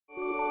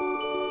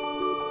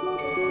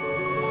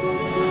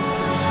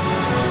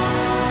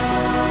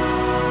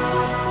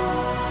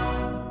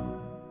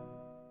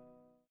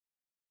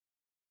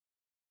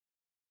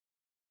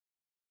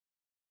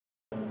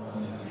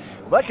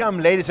Welcome,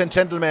 ladies and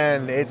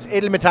gentlemen. It's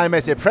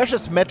Edelmetallmesse,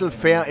 Precious Metal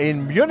Fair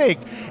in Munich,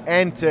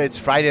 and it's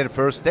Friday, the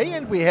first day,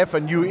 and we have a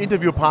new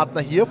interview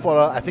partner here for,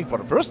 I think, for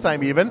the first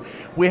time even.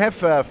 We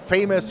have a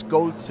famous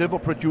gold-silver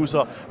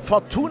producer,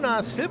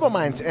 Fortuna Silver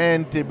Mines,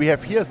 and we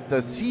have here the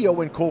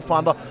CEO and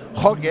co-founder,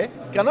 Jorge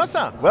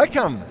Ganoza.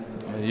 Welcome.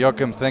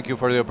 Joachim, thank you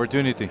for the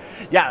opportunity.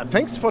 Yeah,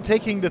 thanks for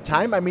taking the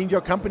time. I mean,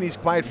 your company is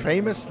quite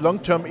famous,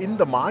 long-term in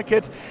the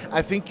market.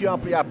 I think you are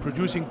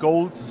producing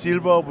gold,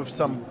 silver with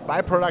some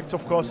byproducts,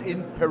 of course,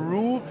 in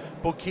Peru,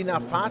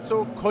 Burkina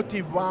Faso, Cote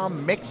d'Ivoire,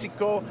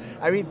 Mexico.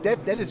 I mean,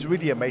 that is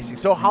really amazing.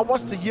 So how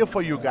was the year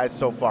for you guys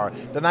so far?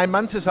 The 9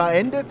 months are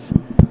ended,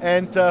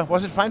 and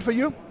was it fine for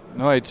you?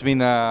 No, it's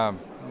been a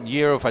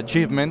year of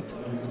achievement.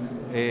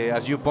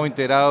 As you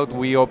pointed out,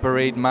 we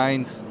operate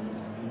mines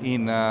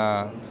in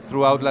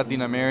throughout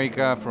Latin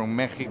America, from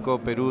Mexico,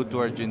 Peru to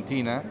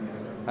Argentina,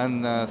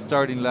 and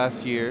starting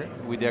last year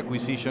with the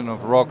acquisition of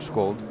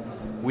Rohstoff,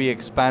 we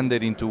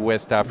expanded into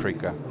West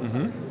Africa.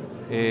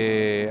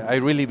 I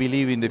really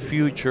believe in the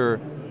future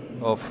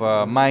of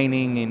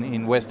mining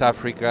in West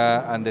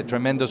Africa and the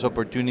tremendous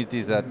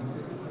opportunities that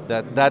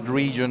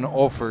region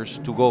offers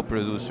to gold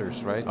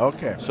producers, right?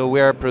 Okay. So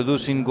we are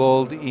producing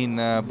gold in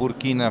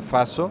Burkina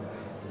Faso,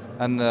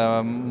 and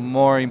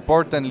more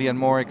importantly and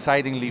more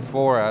excitingly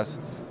for us,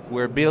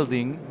 we're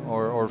building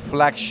our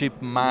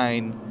flagship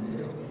mine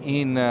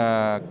in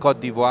Cote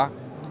d'Ivoire,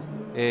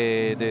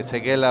 the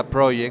Séguéla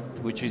project,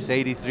 which is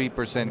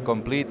 83%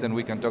 complete, and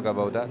we can talk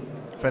about that.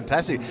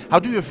 Fantastic. How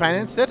do you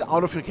finance that?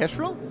 Out of your cash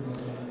flow?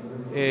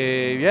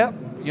 Yeah,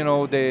 you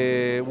know,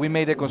 we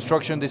made a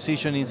construction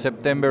decision in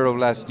September of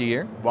last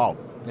year. Wow.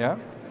 Yeah,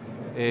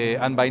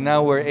 and by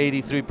now we're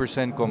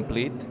 83%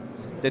 complete.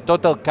 The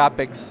total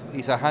capex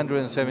is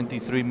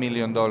 $173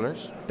 million.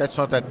 That's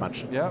not that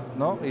much. Yeah,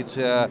 no, it's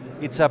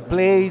a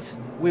place.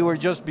 We were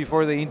just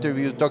before the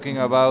interview talking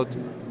about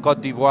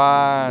Cote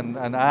d'Ivoire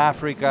and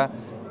Africa.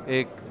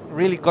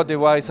 Really, Cote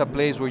d'Ivoire is a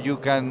place where you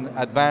can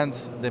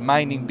advance the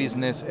mining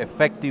business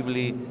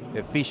effectively,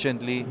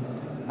 efficiently,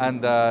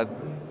 and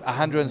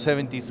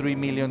 $173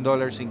 million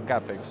in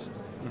capex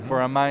for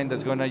a mine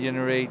that's going to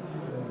generate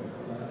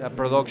a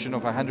production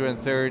of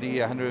 130,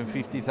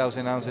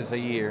 150,000 ounces a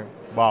year.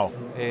 Wow.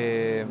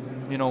 You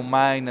know,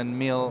 mine and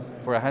mill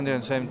for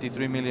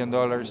 $173 million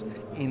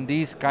in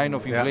this kind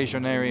of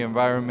inflationary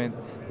environment.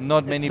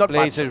 Not many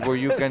places where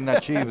you can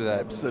achieve that.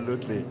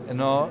 Absolutely. You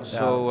know,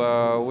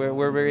 so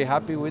we're very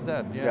happy with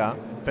that. Yeah.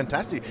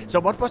 Fantastic.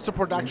 So what was the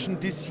production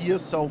this year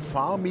so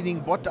far?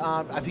 Meaning, what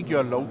I think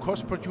you're a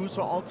low-cost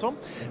producer also.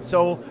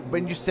 So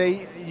when you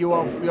say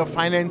you're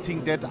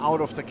financing that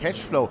out of the cash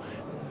flow,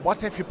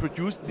 what have you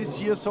produced this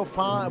year so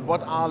far?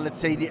 What are, let's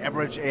say, the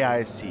average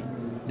AISC?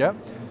 Yeah.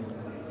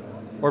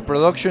 Our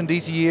production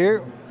this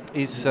year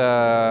is,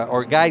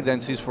 our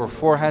guidance is for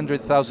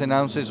 400,000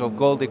 ounces of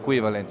gold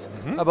equivalents.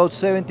 About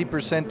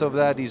 70% of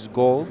that is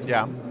gold,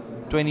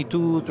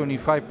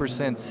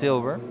 22-25%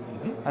 silver,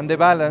 and the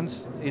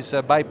balance is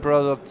a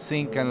byproduct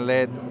zinc and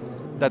lead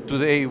that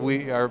today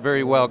we are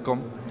very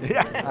welcome,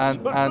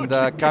 and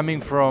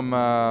coming from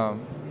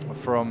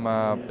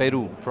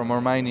Peru, from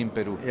our mine in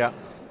Peru. Yeah.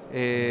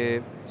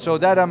 So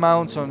that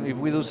amounts on, if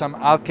we do some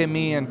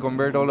alchemy and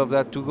convert all of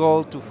that to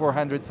gold, to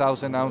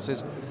 400,000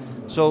 ounces.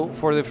 So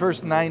for the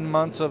first 9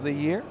 months of the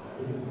year,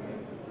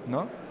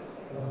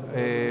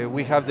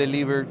 we have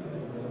delivered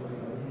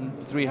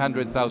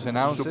 300,000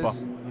 ounces. Super.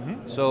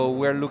 So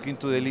we're looking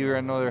to deliver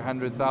another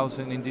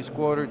 100,000 in this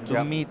quarter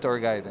to meet our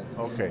guidance.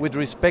 Okay. With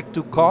respect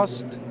to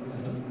cost,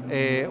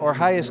 our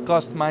highest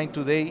cost mine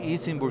today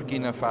is in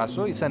Burkina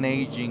Faso. It's an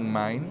aging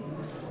mine.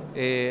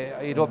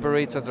 It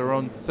operates at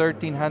around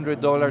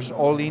 $1,300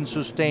 all-in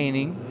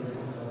sustaining.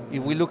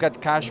 If we look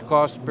at cash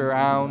cost per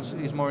ounce,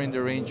 it's more in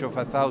the range of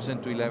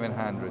 $1,000 to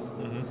 $1,100.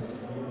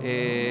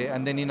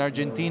 And then in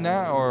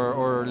Argentina,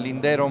 our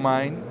Lindero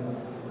mine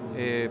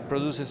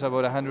produces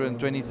about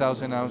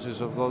 120,000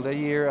 ounces of gold a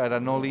year at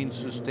an all-in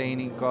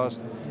sustaining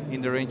cost in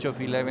the range of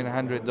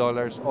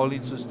 $1,100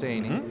 all-in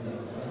sustaining.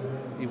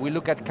 If we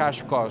look at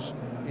cash cost,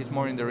 it's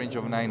more in the range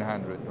of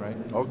 900, right?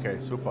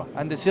 Okay, super.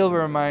 And the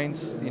silver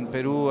mines in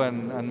Peru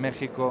and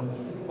Mexico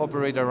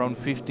operate around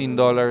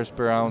 $15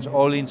 per ounce,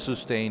 all in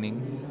sustaining,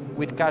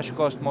 with cash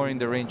cost more in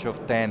the range of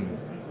 10,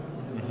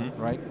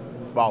 right?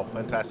 Wow,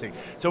 fantastic.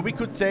 So we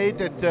could say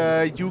that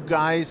you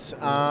guys, if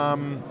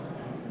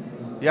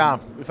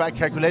I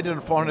calculated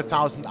on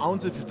 400,000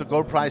 ounces, if it's a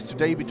gold price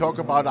today, we talk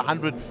about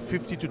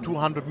 $150 to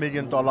 $200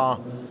 million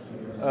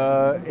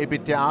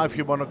EBITDA, if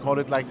you want to call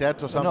it like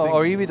that, or something? No,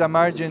 our EBITDA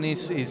margin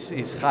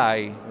is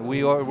high.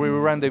 We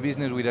run the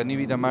business with an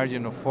EBITDA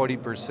margin of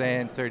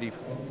 40%,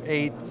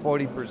 38,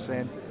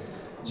 40%.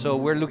 So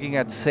we're looking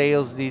at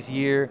sales this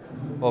year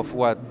of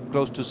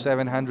close to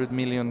 $700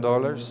 million.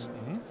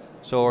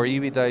 So our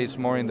EBITDA is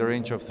more in the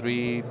range of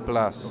 3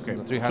 plus,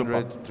 300,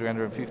 super.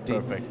 350.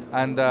 Perfect.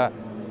 And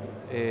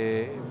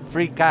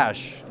free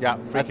cash, a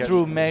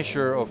true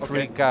measure of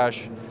free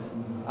cash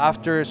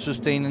after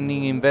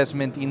sustaining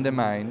investment in the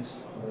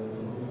mines,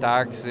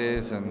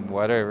 taxes and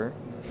whatever,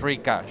 free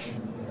cash.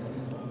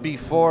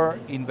 before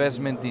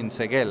investment in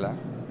Séguéla.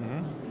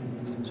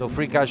 So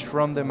free cash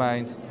from the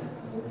mines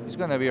is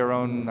going to be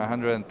around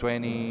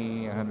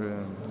 120,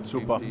 150.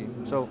 Super.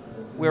 So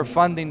we're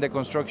funding the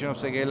construction of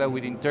Séguéla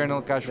with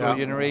internal cash flow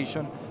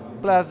generation,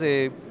 plus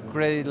the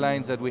credit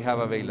lines that we have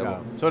available.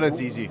 Yeah. So that's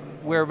easy.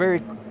 We're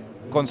very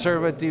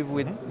conservative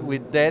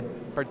with debt,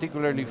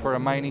 particularly for a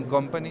mining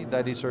company.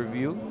 That is our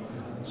view.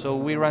 So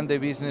we run the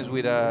business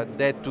with a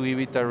debt to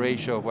EBITDA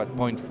ratio of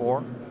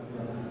 0.4.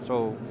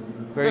 So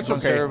very That's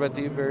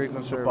conservative, okay. very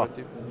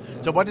conservative.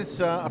 Super. So what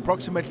is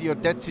approximately your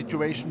debt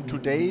situation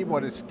today?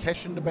 What is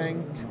cash in the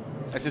bank?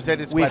 As you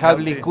said, it's We quite have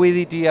healthy.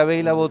 liquidity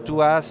available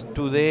to us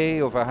today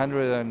of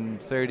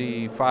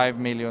 $135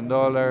 million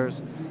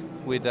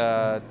with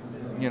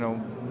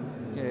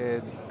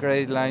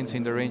credit lines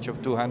in the range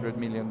of $200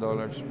 million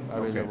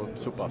available.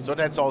 Okay, super. So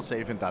that's all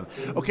safe and done.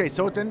 Okay,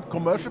 so then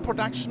commercial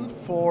production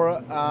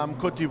for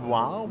Côte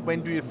d'Ivoire,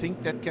 when do you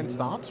think that can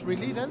start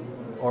really then?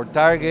 Our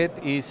target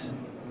is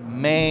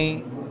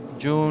May,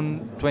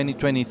 June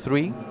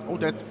 2023. Oh,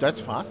 that's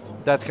fast.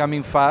 That's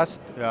coming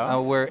fast. Yeah.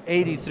 We're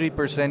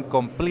 83%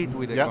 complete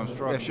with the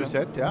construction. As you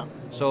said, yeah.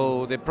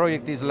 So the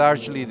project is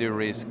largely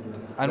de-risked,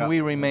 and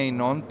we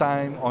remain on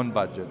time, on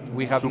budget.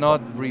 We have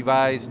not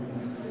revised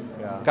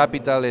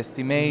capital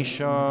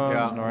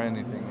estimations nor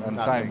anything, and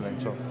timeline.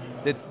 So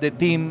the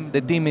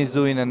team is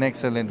doing an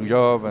excellent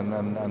job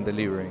and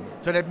delivering.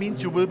 So that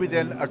means you will be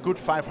then a good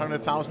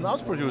 500,000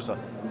 ounce producer.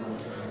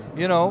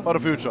 For the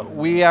future.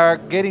 We are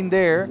getting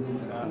there.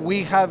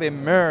 We have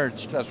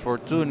emerged as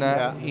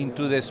Fortuna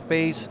into the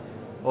space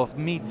of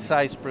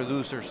mid-sized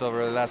producers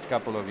over the last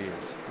couple of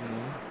years.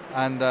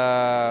 And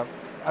a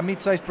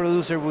mid-sized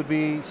producer would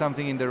be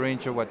something in the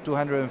range of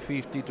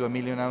 250 to 1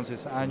 million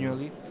ounces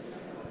annually.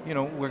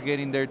 We're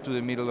getting there to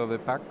the middle of the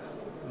pack,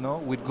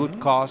 with good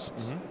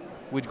costs,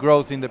 with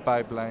growth in the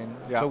pipeline.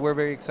 So we're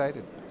very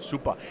excited.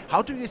 Super.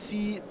 How do you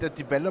see the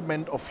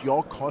development of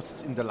your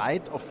costs in the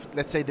light of,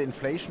 let's say, the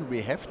inflation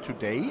we have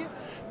today,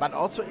 but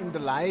also in the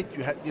light,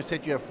 you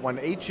said you have one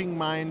aging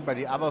mine, but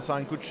the others are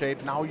in good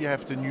shape. Now you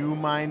have the new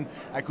mine.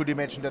 I could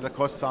imagine that the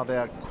costs are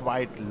there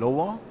quite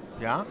lower.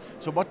 Yeah.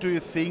 So what do you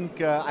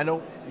think? I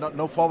know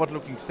no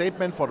forward-looking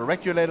statement for the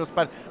regulators,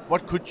 but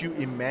what could you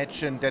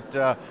imagine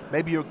that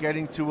maybe you're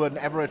getting to an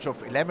average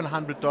of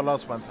 $1,100,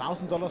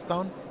 $1,000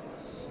 down?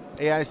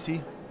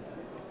 AIC?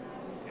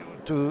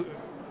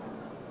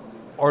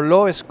 Our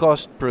lowest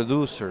cost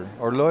producer,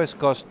 or lowest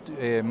cost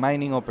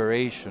mining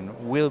operation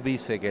will be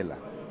Séguéla.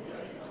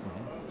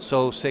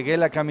 So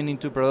Séguéla coming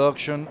into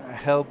production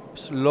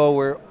helps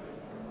lower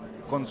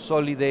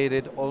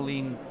consolidated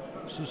all-in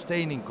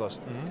sustaining cost.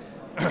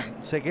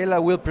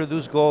 Séguéla will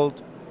produce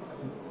gold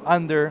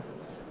under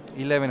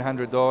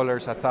 $1,100,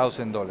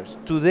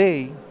 $1,000.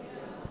 Today,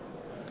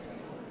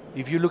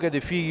 if you look at the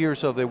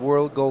figures of the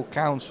World Gold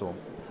Council,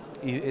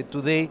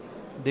 today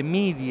the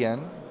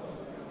median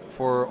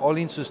for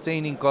all-in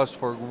sustaining cost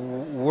for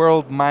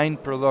world mine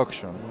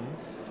production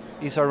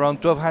is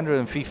around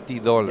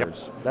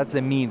 $1,250. That's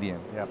the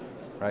median,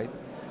 right?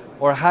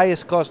 Our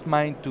highest cost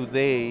mine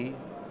today,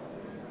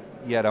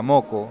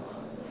 Yaramoko,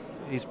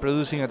 is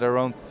producing at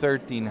around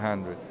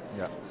 $1,300.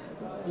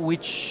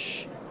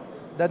 Which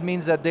that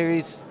means that there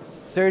is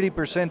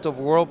 30% of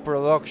world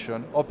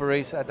production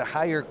operates at a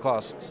higher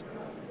cost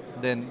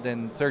than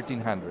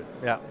 $1,300.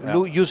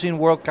 Using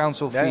World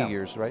Council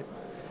figures, right?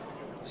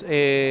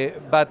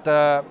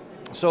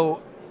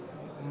 So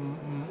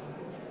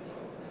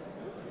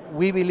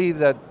we believe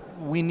that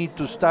we need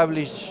to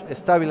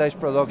stabilize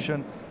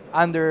production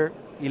under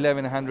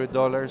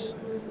 $1,100,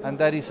 and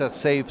that is a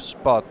safe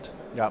spot.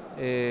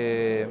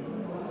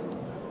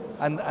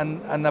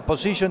 And a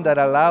position that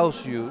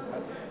allows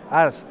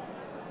us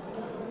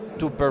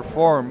to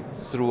perform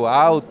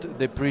throughout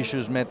the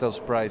precious metals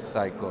price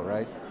cycle,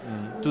 right?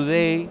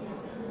 Today,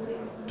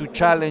 to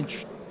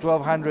challenge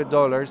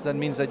 $1,200, that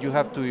means that you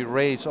have to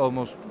erase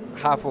almost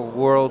half of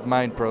world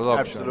mine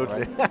production.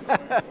 Absolutely.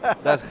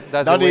 Right? That's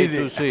Not the way easy.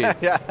 to see it.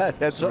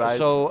 That's right.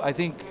 So I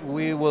think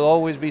we will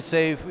always be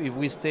safe if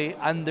we stay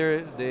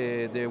under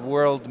the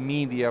world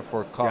media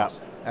for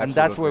cost. And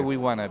that's where we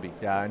want to be.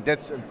 Yeah, and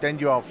then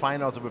you are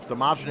fine also with the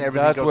margin.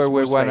 Everything That's goes where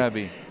we smoothly. want to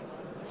be.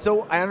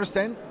 So I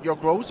understand your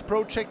growth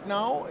project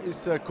now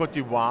is Côte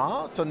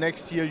d'Ivoire. So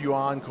next year you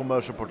are in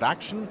commercial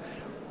production.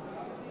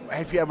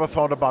 Have you ever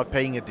thought about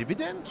paying a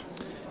dividend?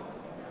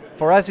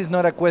 For us, it's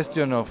not a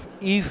question of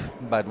if,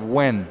 but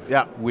when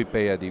we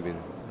pay a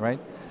dividend, right?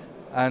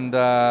 And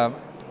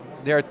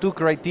there are two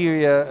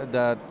criteria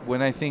that,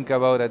 when I think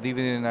about a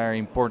dividend, are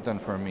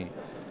important for me.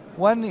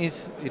 One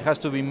is it has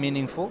to be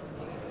meaningful,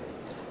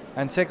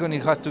 and second,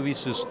 it has to be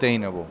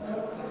sustainable.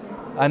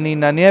 And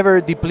in an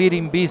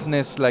ever-depleting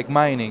business like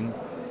mining,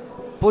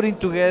 putting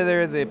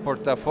together the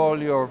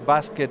portfolio or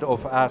basket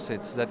of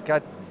assets that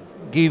can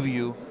give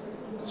you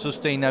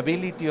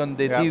sustainability on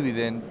the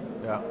dividend,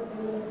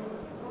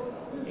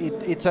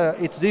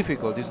 it's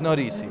difficult, it's not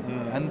easy.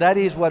 And that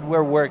is what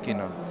we're working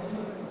on.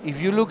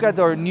 If you look at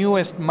our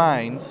newest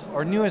mines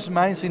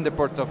in the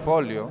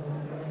portfolio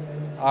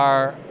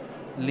are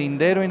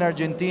Lindero in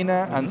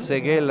Argentina and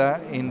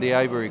Séguéla in the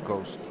Ivory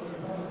Coast.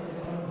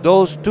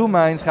 Those two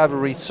mines have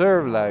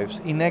reserve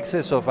lives in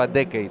excess of a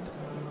decade,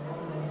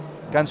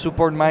 can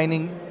support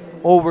mining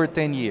over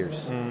 10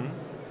 years.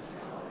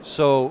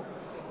 So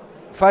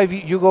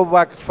you go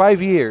back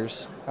 5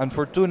 years, and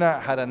Fortuna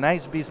had a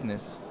nice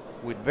business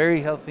with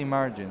very healthy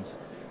margins,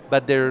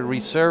 but their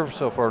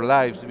reserves of our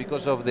lives,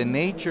 because of the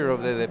nature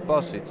of the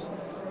deposits,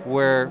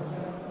 were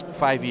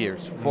 5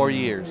 years, 4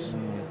 years.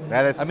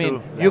 That is I mean,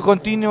 true. you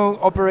continue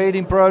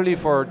operating probably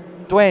for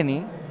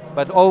 20,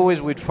 but always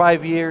with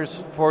 5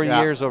 years, 4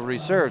 years of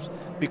reserves,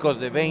 because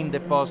the vein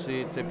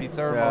deposits,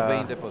 epithermal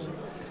vein deposits.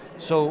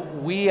 So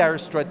we are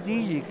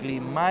strategically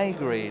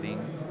migrating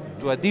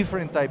to a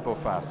different type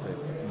of asset.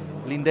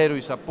 Lindero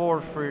is a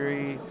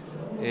porphyry,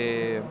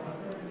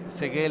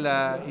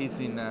 Séguéla is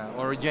in an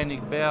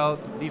orogenic belt,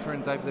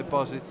 different type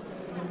deposits,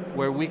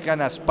 where we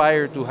can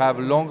aspire to have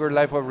longer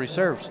life of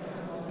reserves.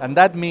 And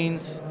that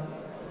means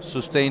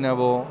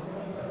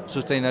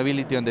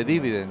sustainability on the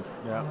dividend.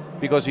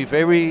 Because if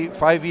every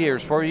 5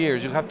 years, 4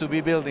 years, you have to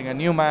be building a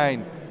new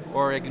mine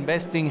or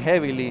investing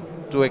heavily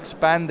to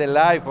expand the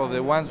life of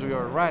the ones we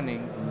are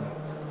running,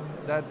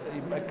 that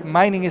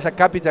mining is a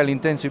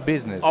capital-intensive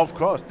business. Of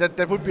course.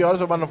 That would be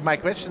also one of my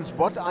questions.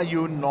 What are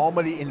you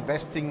normally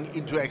investing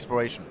into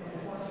exploration?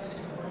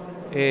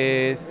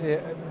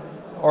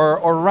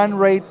 Our run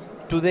rate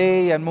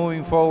today and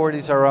moving forward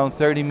is around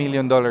 $30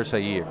 million a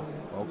year.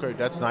 Okay,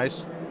 that's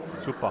nice.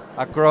 Super.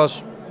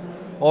 Across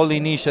all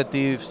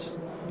initiatives,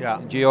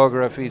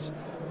 geographies,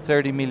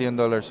 $30 million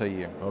a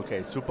year.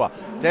 Okay, super.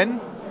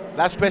 Then,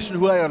 last question,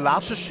 who are your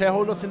largest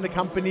shareholders in the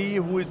company?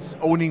 Who is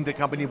owning the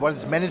company? What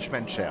is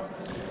management share?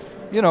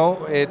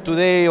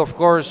 Today, of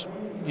course,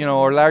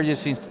 our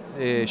largest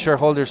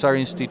shareholders are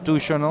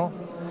institutional.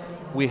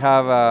 We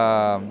have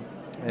a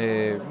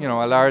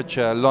large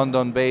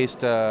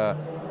London-based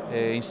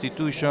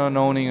institution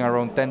owning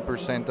around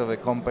 10% of the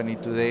company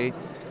today.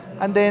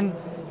 And then,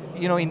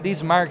 in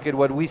this market,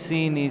 what we've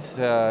seen is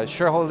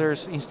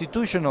shareholders,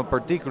 institutional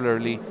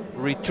particularly,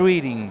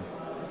 retreating,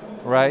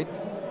 right?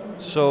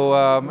 So,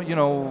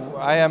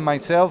 I am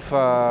myself,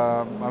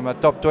 I'm a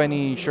top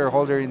 20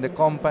 shareholder in the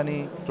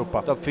company,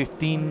 top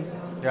 15.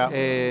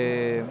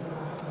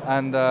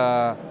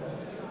 And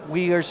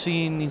we are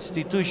seeing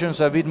institutions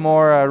a bit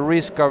more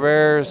risk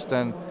averse,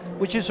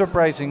 which is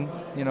surprising,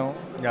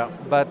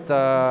 but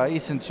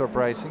isn't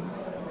surprising.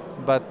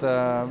 But,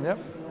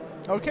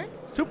 Okay,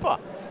 super.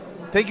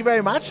 Thank you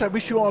very much. I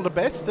wish you all the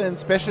best, and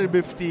especially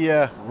with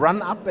the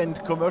run-up and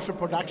commercial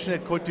production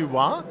at Côte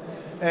d'Ivoire.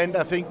 And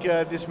I think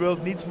this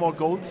world needs more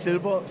gold,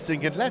 silver,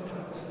 zinc, and lead.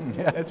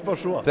 That's for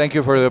sure. Thank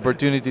you for the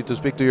opportunity to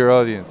speak to your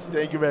audience.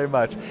 Thank you very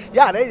much.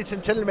 Yeah, ladies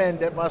and gentlemen,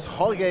 that was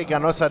Jorge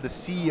Ganoza, the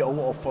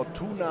CEO of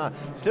Fortuna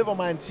Silver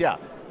Mines. Yeah,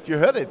 you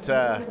heard it.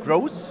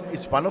 Growth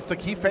is one of the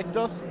key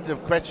factors. The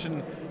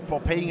question for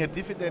paying a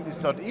dividend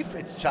is not if,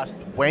 it's just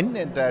when,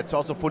 and it's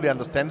also fully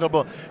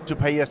understandable to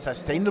pay a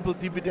sustainable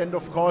dividend,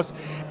 of course.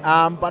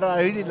 But I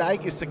really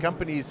like is the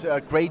company's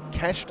great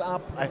cashed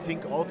up. I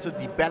think also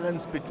the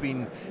balance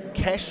between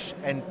cash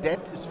and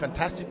debt is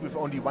fantastic with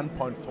only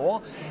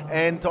 1.4,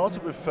 and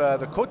also with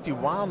the Côte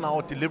d'Ivoire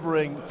now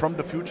delivering from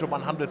the future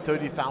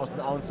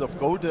 130,000 ounces of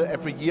gold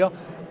every year.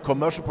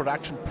 Commercial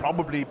production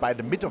probably by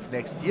the mid of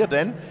next year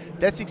then.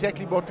 That's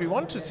exactly what we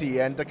want to see,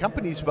 and the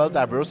company is well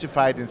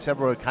diversified in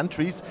several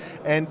countries,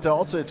 and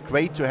also it's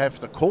great to have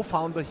the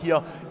co-founder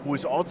here who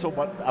is also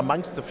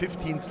amongst the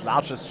 15th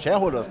largest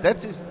shareholders.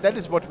 That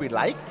is what we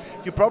like.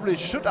 You probably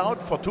should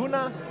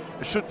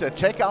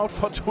check out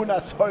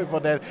Fortuna, sorry for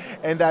that,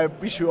 and I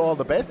wish you all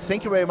the best.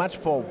 Thank you very much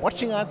for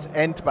watching us,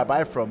 and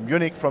bye-bye from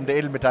Munich, from the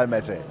Edelmetall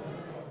Messe.